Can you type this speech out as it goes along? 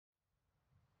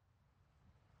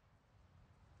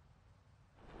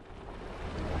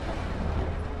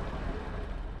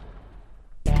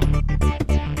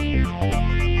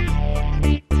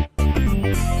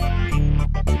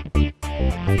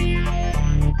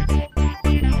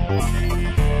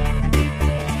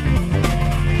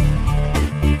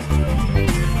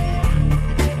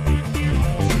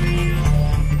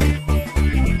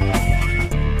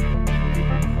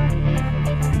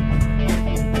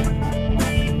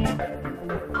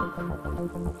Yo,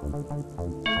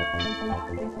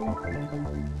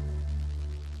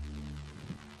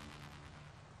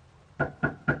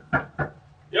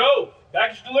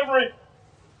 package delivery.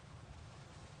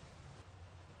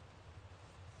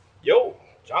 Yo,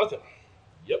 Jonathan.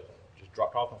 Yep, just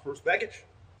dropped off my first package.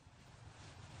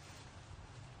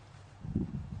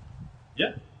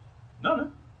 Yeah.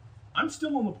 No. I'm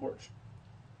still on the porch.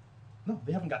 No,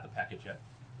 they haven't got the package yet.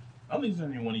 I don't think there's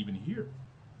anyone even here.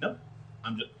 No,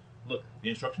 I'm just, look, the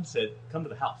instructions said, come to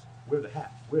the house, wear the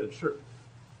hat, wear the shirt.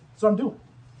 So I'm doing.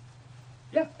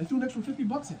 Yeah, I threw an extra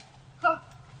 $50 in. Ha!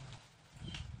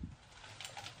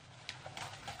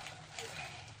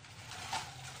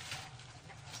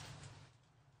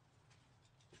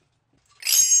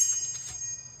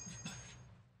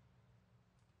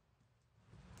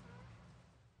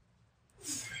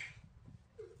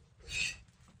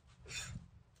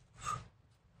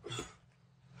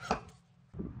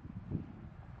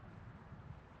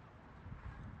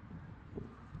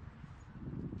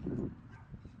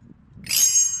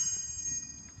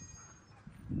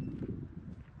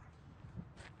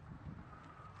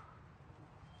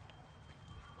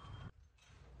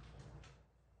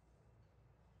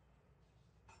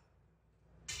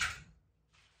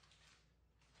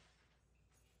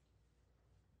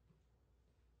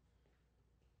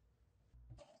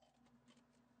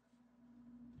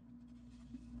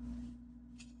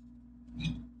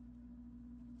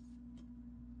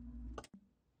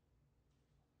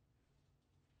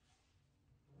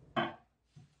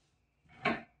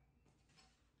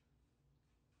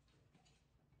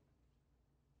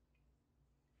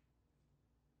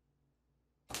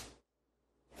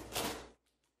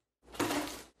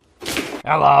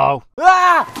 Hello.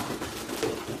 Ah!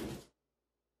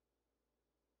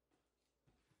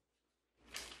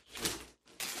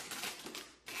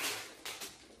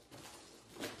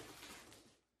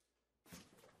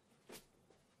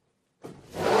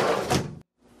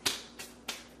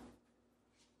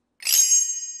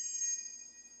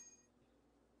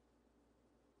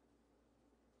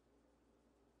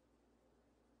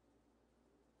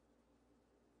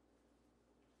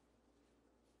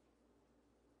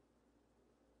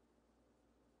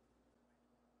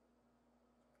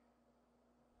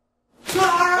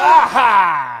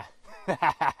 Aha!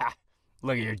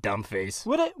 Look at your dumb face.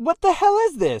 What the hell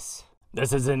is this?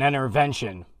 This is an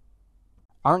intervention.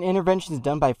 Aren't interventions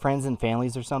done by friends and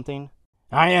families or something?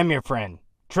 I am your friend.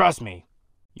 Trust me.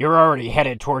 You're already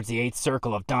headed towards the 8th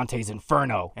circle of Dante's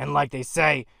Inferno. And like they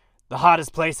say, the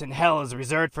hottest place in hell is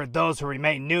reserved for those who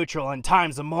remain neutral in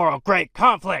times of moral great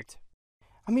conflict.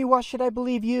 I mean, why should I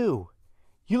believe you?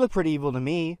 You look pretty evil to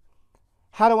me.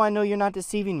 How do I know you're not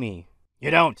deceiving me?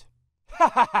 You don't.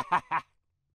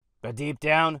 But deep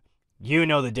down, you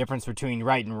know the difference between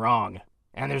right and wrong.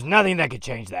 And there's nothing that could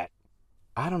change that.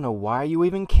 I don't know why you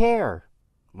even care.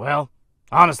 Well,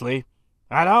 honestly,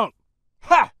 I don't.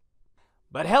 Ha!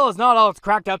 But hell is not all it's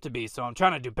cracked up to be, so I'm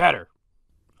trying to do better.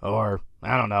 Or,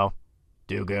 I don't know,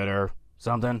 do good or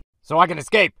something. So I can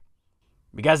escape.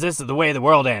 Because this is the way the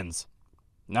world ends.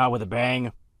 Not with a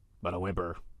bang, but a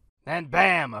whimper. Then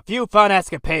bam, a few fun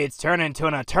escapades turn into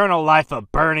an eternal life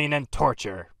of burning and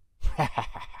torture.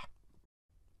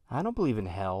 I don't believe in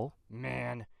hell.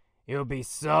 Man, it would be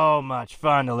so much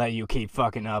fun to let you keep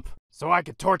fucking up. So I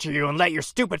could torture you and let your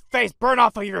stupid face burn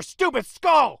off of your stupid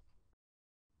skull!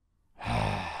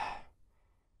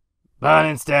 But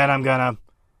instead I'm gonna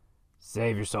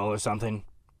save your soul or something.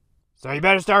 So you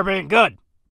better start being good.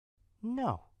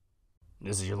 No.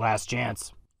 This is your last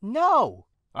chance. No!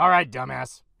 Alright,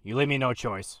 dumbass. You leave me no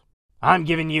choice. I'm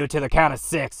giving you to the count of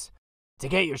 6 to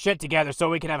get your shit together so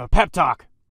we can have a pep talk.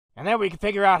 And then we can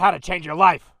figure out how to change your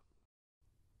life.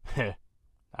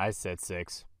 I said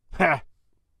 6.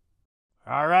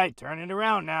 Alright, turn it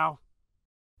around now.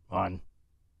 1,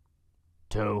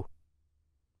 2,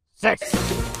 6.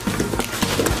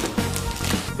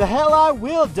 The hell I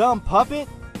will, dumb puppet.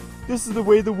 This is the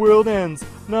way the world ends.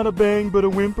 Not a bang, but a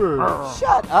whimper.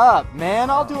 Shut up, man.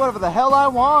 I'll do whatever the hell I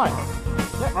want.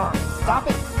 Stop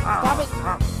it. Stop it.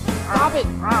 Stop it.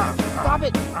 Stop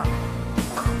it.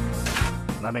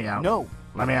 Let me out. No.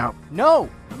 Let me out. No.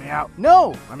 Let me out.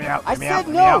 No. Let me out. I Let me said out.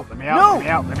 no. Let me out. No. Let me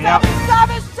out. Let me Stop out. it. Stop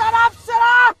it. Shut up. Shut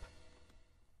up.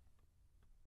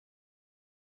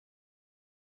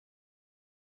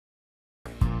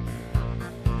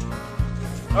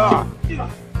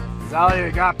 Is all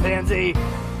you got, pansy?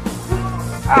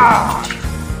 Ah!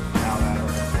 Now that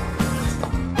hurts.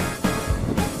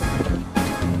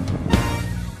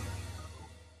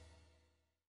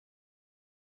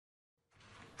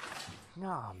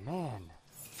 Oh, man.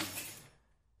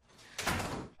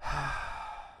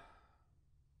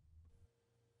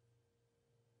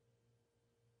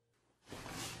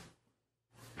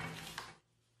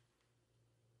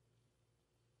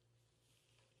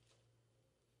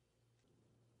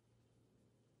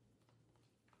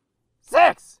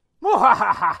 Hey,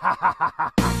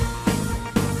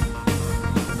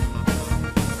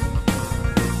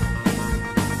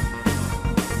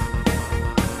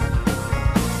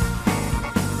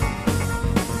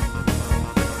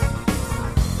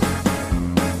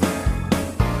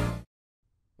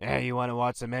 you want to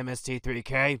watch some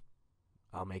MST3K?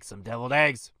 I'll make some deviled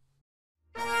eggs.